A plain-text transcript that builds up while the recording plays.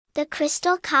The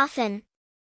Crystal Coffin.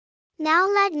 Now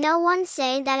let no one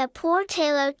say that a poor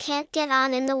tailor can't get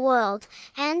on in the world,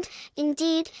 and,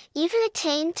 indeed, even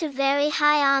attain to very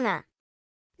high honor.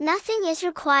 Nothing is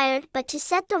required but to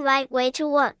set the right way to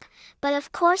work, but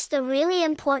of course the really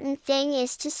important thing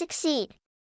is to succeed.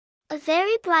 A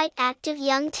very bright active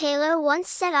young tailor once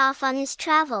set off on his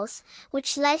travels,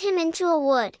 which led him into a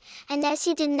wood, and as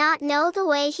he did not know the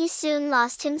way he soon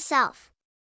lost himself.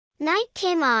 Night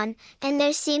came on, and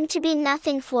there seemed to be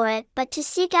nothing for it but to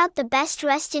seek out the best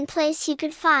resting place he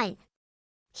could find.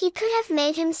 He could have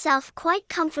made himself quite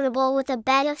comfortable with a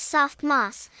bed of soft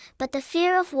moss, but the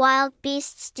fear of wild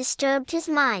beasts disturbed his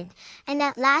mind, and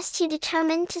at last he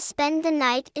determined to spend the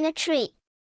night in a tree.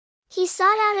 He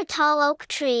sought out a tall oak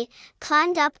tree,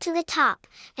 climbed up to the top,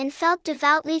 and felt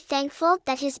devoutly thankful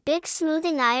that his big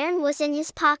smoothing iron was in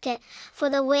his pocket, for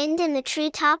the wind in the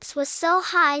tree-tops was so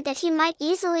high that he might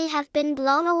easily have been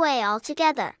blown away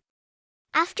altogether.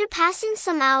 After passing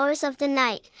some hours of the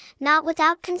night, not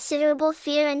without considerable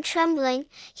fear and trembling,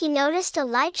 he noticed a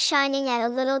light shining at a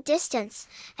little distance,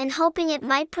 and hoping it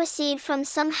might proceed from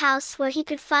some house where he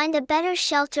could find a better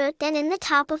shelter than in the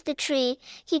top of the tree,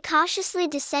 he cautiously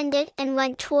descended and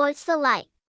went towards the light.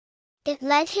 It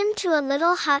led him to a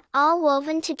little hut all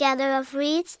woven together of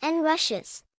reeds and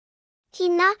rushes. He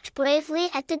knocked bravely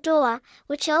at the door,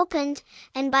 which opened,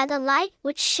 and by the light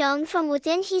which shone from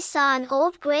within he saw an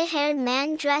old gray-haired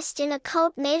man dressed in a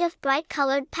coat made of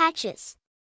bright-colored patches.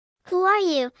 "Who are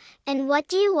you, and what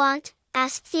do you want?"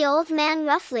 asked the old man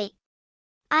roughly.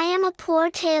 "I am a poor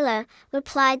tailor,"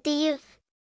 replied the youth.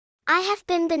 "I have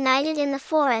been benighted in the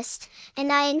forest,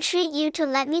 and I entreat you to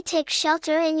let me take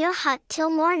shelter in your hut till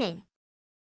morning."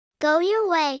 "Go your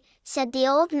way," said the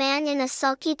old man in a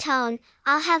sulky tone,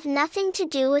 "I'll have nothing to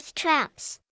do with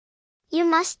tramps. You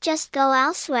must just go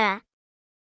elsewhere."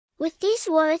 With these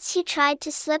words he tried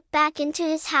to slip back into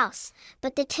his house,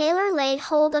 but the tailor laid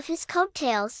hold of his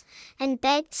coat-tails, and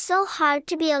begged so hard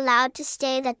to be allowed to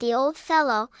stay that the old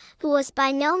fellow, who was by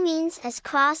no means as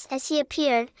cross as he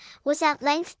appeared, was at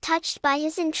length touched by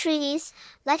his entreaties,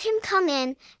 let him come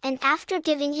in, and after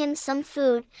giving him some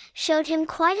food, showed him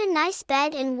quite a nice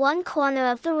bed in one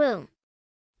corner of the room.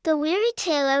 The weary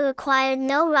tailor required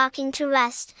no rocking to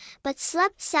rest, but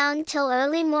slept sound till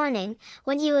early morning,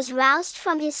 when he was roused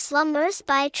from his slumbers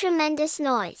by a tremendous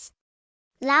noise.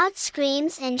 Loud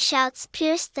screams and shouts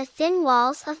pierced the thin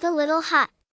walls of the little hut.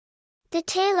 The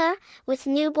tailor, with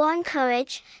newborn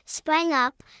courage, sprang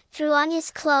up, threw on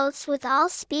his clothes with all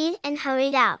speed and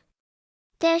hurried out.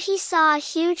 There he saw a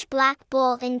huge black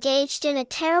bull engaged in a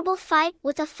terrible fight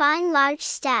with a fine large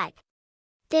stag.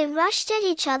 They rushed at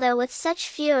each other with such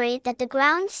fury that the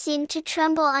ground seemed to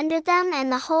tremble under them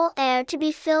and the whole air to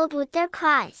be filled with their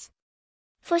cries.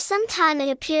 For some time it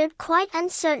appeared quite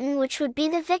uncertain which would be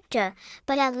the victor,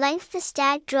 but at length the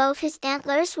stag drove his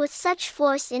antlers with such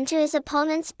force into his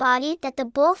opponent's body that the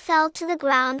bull fell to the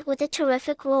ground with a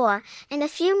terrific roar, and a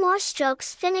few more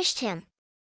strokes finished him.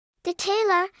 The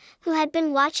tailor, who had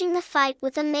been watching the fight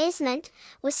with amazement,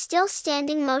 was still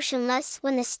standing motionless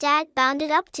when the stag bounded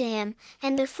up to him,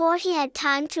 and before he had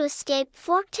time to escape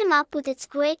forked him up with its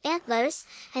great antlers,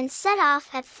 and set off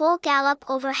at full gallop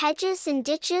over hedges and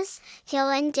ditches, hill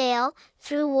and dale,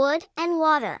 through wood and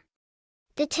water.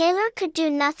 The tailor could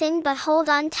do nothing but hold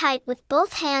on tight with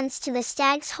both hands to the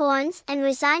stag's horns and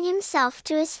resign himself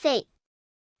to his fate.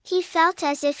 He felt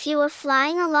as if he were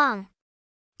flying along.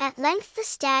 At length the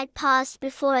stag paused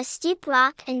before a steep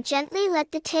rock and gently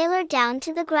let the tailor down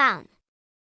to the ground.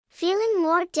 Feeling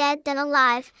more dead than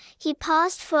alive, he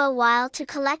paused for a while to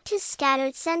collect his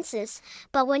scattered senses,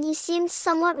 but when he seemed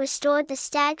somewhat restored the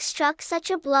stag struck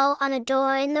such a blow on a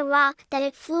door in the rock that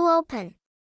it flew open.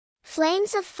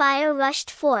 Flames of fire rushed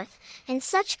forth, and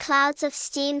such clouds of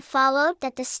steam followed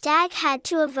that the stag had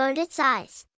to avert its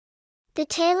eyes. The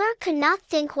tailor could not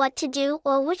think what to do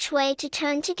or which way to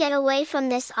turn to get away from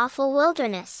this awful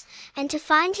wilderness, and to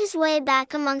find his way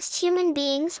back amongst human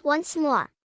beings once more.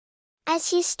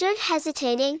 As he stood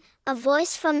hesitating, a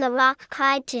voice from the rock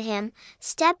cried to him,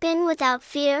 "Step in without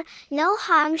fear, no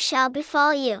harm shall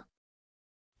befall you."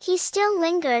 He still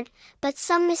lingered, but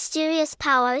some mysterious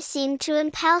power seemed to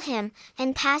impel him,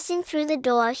 and passing through the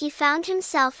door he found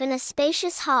himself in a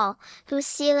spacious hall, whose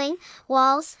ceiling,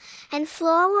 walls, and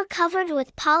floor were covered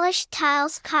with polished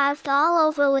tiles carved all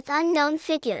over with unknown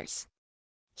figures.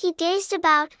 He gazed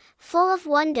about, full of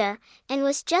wonder, and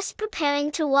was just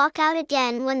preparing to walk out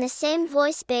again when the same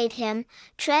voice bade him,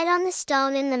 "Tread on the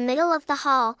stone in the middle of the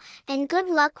hall, and good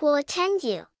luck will attend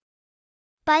you."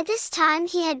 By this time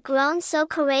he had grown so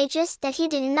courageous that he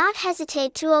did not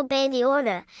hesitate to obey the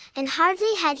order, and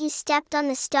hardly had he stepped on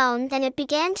the stone than it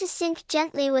began to sink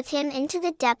gently with him into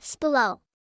the depths below.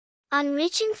 On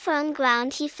reaching firm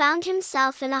ground he found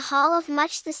himself in a hall of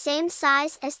much the same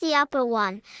size as the upper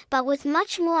one, but with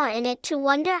much more in it to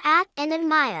wonder at and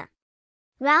admire.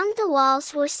 Round the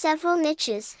walls were several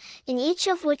niches, in each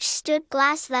of which stood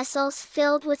glass vessels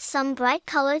filled with some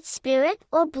bright-colored spirit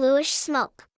or bluish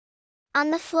smoke. On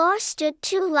the floor stood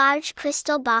two large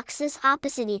crystal boxes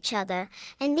opposite each other,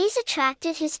 and these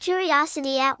attracted his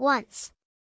curiosity at once.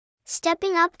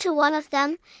 Stepping up to one of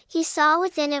them, he saw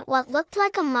within it what looked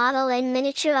like a model in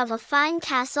miniature of a fine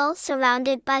castle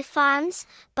surrounded by farms,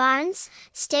 barns,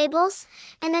 stables,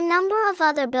 and a number of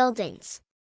other buildings.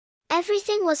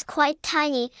 Everything was quite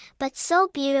tiny, but so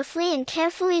beautifully and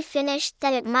carefully finished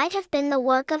that it might have been the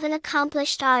work of an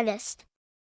accomplished artist.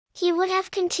 He would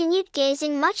have continued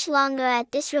gazing much longer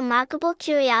at this remarkable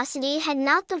curiosity had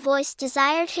not the voice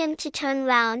desired him to turn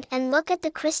round and look at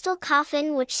the crystal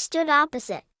coffin which stood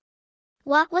opposite.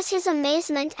 What was his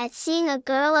amazement at seeing a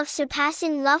girl of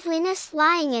surpassing loveliness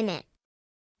lying in it!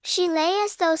 She lay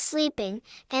as though sleeping,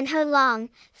 and her long,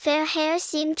 fair hair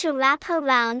seemed to wrap her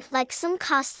round like some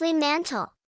costly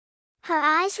mantle. Her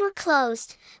eyes were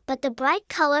closed, but the bright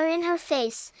color in her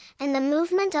face, and the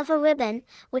movement of a ribbon,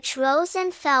 which rose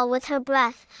and fell with her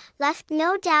breath, left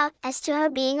no doubt as to her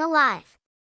being alive.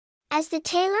 As the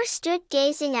tailor stood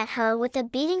gazing at her with a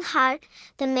beating heart,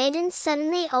 the maiden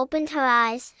suddenly opened her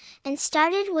eyes, and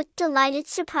started with delighted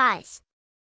surprise.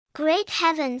 "Great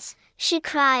heavens!" she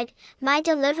cried, "my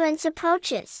deliverance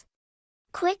approaches!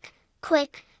 Quick,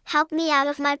 quick! Help me out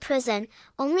of my prison,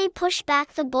 only push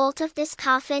back the bolt of this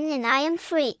coffin and I am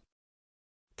free."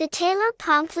 The tailor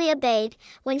promptly obeyed,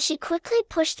 when she quickly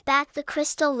pushed back the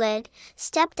crystal lid,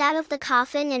 stepped out of the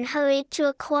coffin and hurried to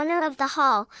a corner of the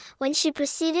hall, when she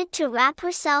proceeded to wrap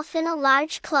herself in a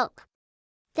large cloak.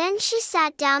 Then she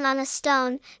sat down on a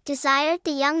stone, desired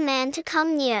the young man to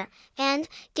come near, and,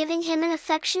 giving him an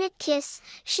affectionate kiss,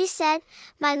 she said,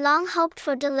 "My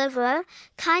long-hoped-for deliverer,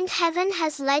 kind heaven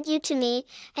has led you to me,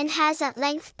 and has at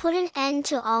length put an end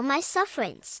to all my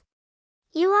sufferings.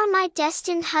 You are my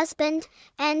destined husband,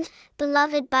 and,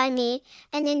 beloved by me,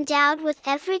 and endowed with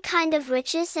every kind of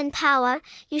riches and power,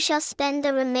 you shall spend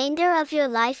the remainder of your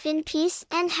life in peace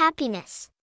and happiness.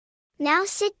 Now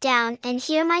sit down and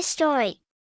hear my story.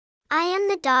 I am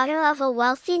the daughter of a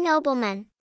wealthy nobleman.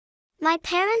 My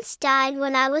parents died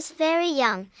when I was very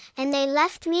young, and they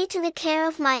left me to the care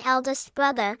of my eldest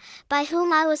brother, by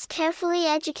whom I was carefully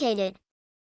educated.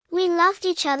 We loved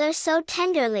each other so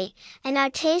tenderly, and our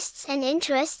tastes and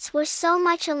interests were so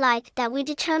much alike that we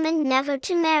determined never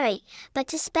to marry, but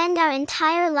to spend our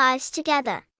entire lives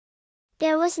together.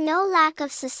 There was no lack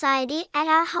of society at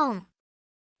our home.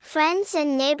 Friends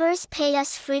and neighbors paid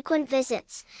us frequent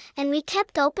visits, and we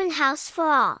kept open house for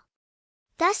all.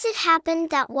 Thus it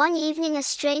happened that one evening a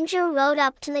stranger rode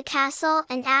up to the castle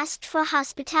and asked for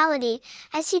hospitality,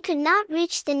 as he could not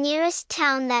reach the nearest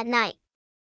town that night.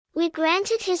 We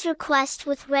granted his request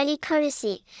with ready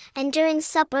courtesy, and during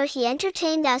supper he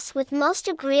entertained us with most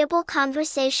agreeable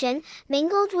conversation,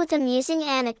 mingled with amusing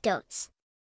anecdotes.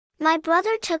 My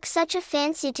brother took such a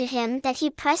fancy to him that he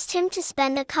pressed him to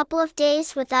spend a couple of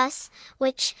days with us,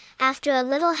 which, after a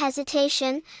little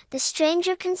hesitation, the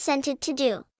stranger consented to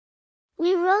do.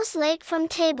 We rose late from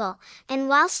table, and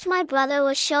whilst my brother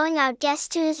was showing our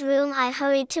guest to his room I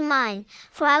hurried to mine,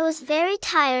 for I was very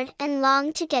tired and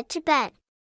longed to get to bed.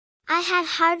 I had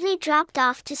hardly dropped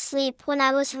off to sleep when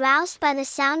I was roused by the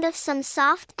sound of some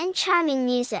soft and charming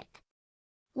music.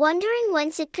 Wondering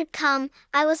whence it could come,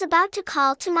 I was about to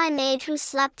call to my maid who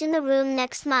slept in the room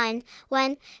next mine,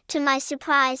 when, to my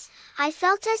surprise, I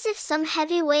felt as if some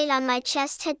heavy weight on my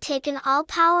chest had taken all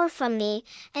power from me,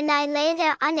 and I lay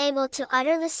there unable to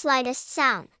utter the slightest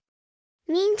sound.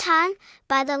 Meantime,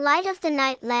 by the light of the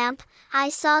night lamp, I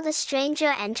saw the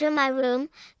stranger enter my room,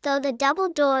 though the double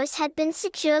doors had been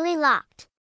securely locked.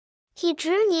 He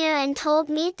drew near and told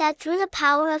me that through the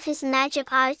power of his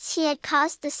magic arts he had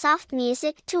caused the soft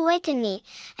music to waken me,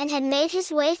 and had made his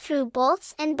way through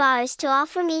bolts and bars to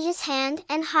offer me his hand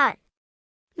and heart.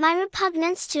 My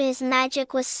repugnance to his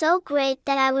magic was so great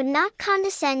that I would not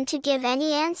condescend to give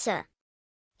any answer.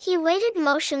 He waited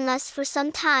motionless for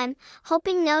some time,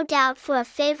 hoping no doubt for a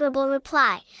favorable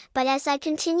reply, but as I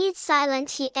continued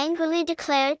silent he angrily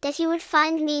declared that he would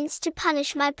find means to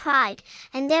punish my pride,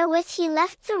 and therewith he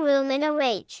left the room in a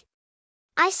rage.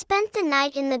 I spent the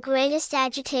night in the greatest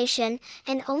agitation,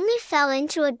 and only fell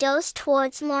into a doze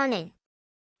towards morning.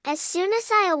 As soon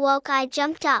as I awoke, I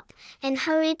jumped up and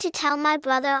hurried to tell my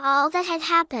brother all that had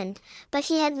happened, but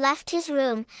he had left his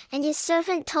room, and his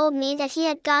servant told me that he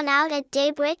had gone out at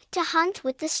daybreak to hunt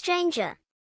with the stranger.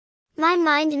 My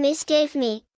mind misgave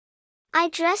me. I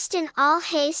dressed in all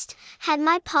haste, had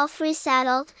my palfrey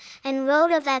saddled, and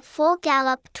rode off at full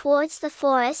gallop towards the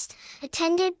forest,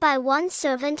 attended by one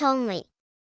servant only.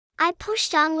 I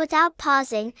pushed on without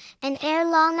pausing, and ere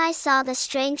long I saw the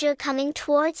stranger coming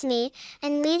towards me,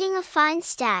 and leading a fine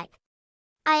stag.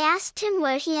 I asked him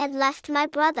where he had left my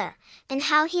brother, and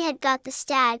how he had got the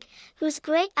stag, whose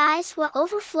great eyes were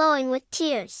overflowing with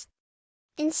tears.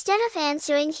 Instead of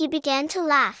answering, he began to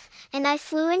laugh, and I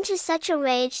flew into such a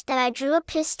rage that I drew a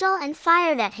pistol and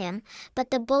fired at him, but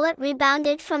the bullet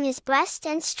rebounded from his breast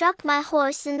and struck my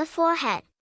horse in the forehead.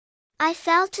 I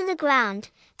fell to the ground,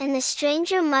 and the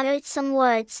stranger muttered some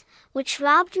words, which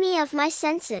robbed me of my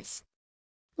senses.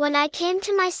 When I came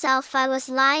to myself, I was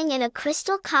lying in a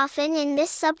crystal coffin in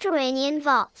this subterranean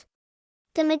vault.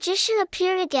 The magician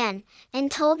appeared again,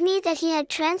 and told me that he had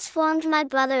transformed my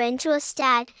brother into a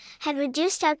stag, had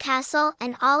reduced our castle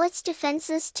and all its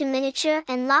defenses to miniature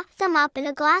and locked them up in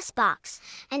a glass box,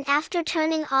 and after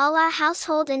turning all our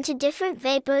household into different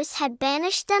vapors had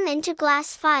banished them into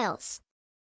glass phials.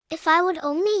 If I would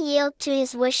only yield to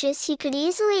his wishes, he could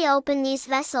easily open these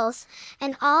vessels,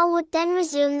 and all would then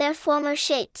resume their former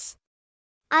shapes.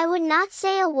 I would not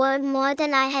say a word more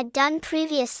than I had done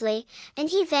previously, and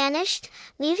he vanished,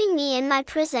 leaving me in my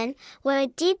prison, where a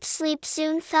deep sleep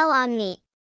soon fell on me.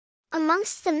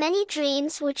 Amongst the many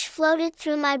dreams which floated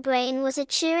through my brain was a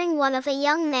cheering one of a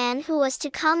young man who was to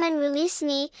come and release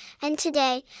me, and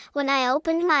today, when I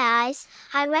opened my eyes,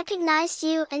 I recognized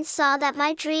you and saw that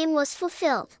my dream was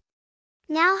fulfilled.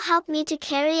 Now help me to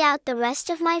carry out the rest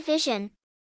of my vision.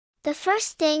 The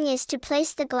first thing is to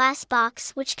place the glass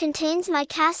box which contains my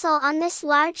castle on this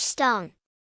large stone.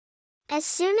 As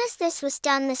soon as this was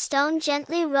done, the stone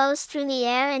gently rose through the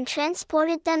air and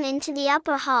transported them into the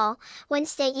upper hall,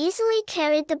 whence they easily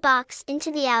carried the box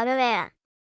into the outer air.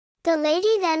 The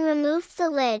lady then removed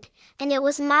the lid, and it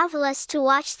was marvelous to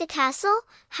watch the castle,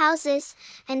 houses,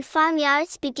 and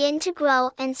farmyards begin to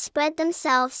grow and spread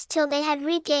themselves till they had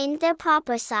regained their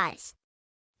proper size.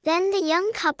 Then the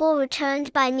young couple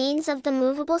returned by means of the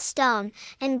movable stone,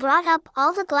 and brought up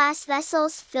all the glass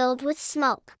vessels filled with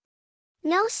smoke.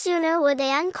 No sooner were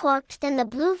they uncorked than the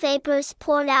blue vapors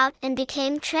poured out and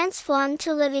became transformed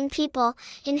to living people,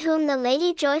 in whom the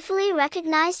lady joyfully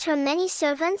recognized her many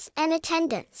servants and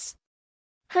attendants.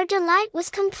 Her delight was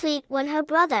complete when her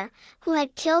brother, who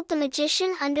had killed the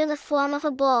magician under the form of a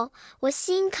bull, was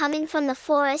seen coming from the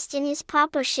forest in his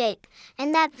proper shape,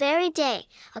 and that very day,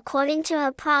 according to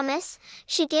her promise,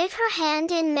 she gave her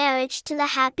hand in marriage to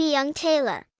the happy young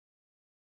tailor.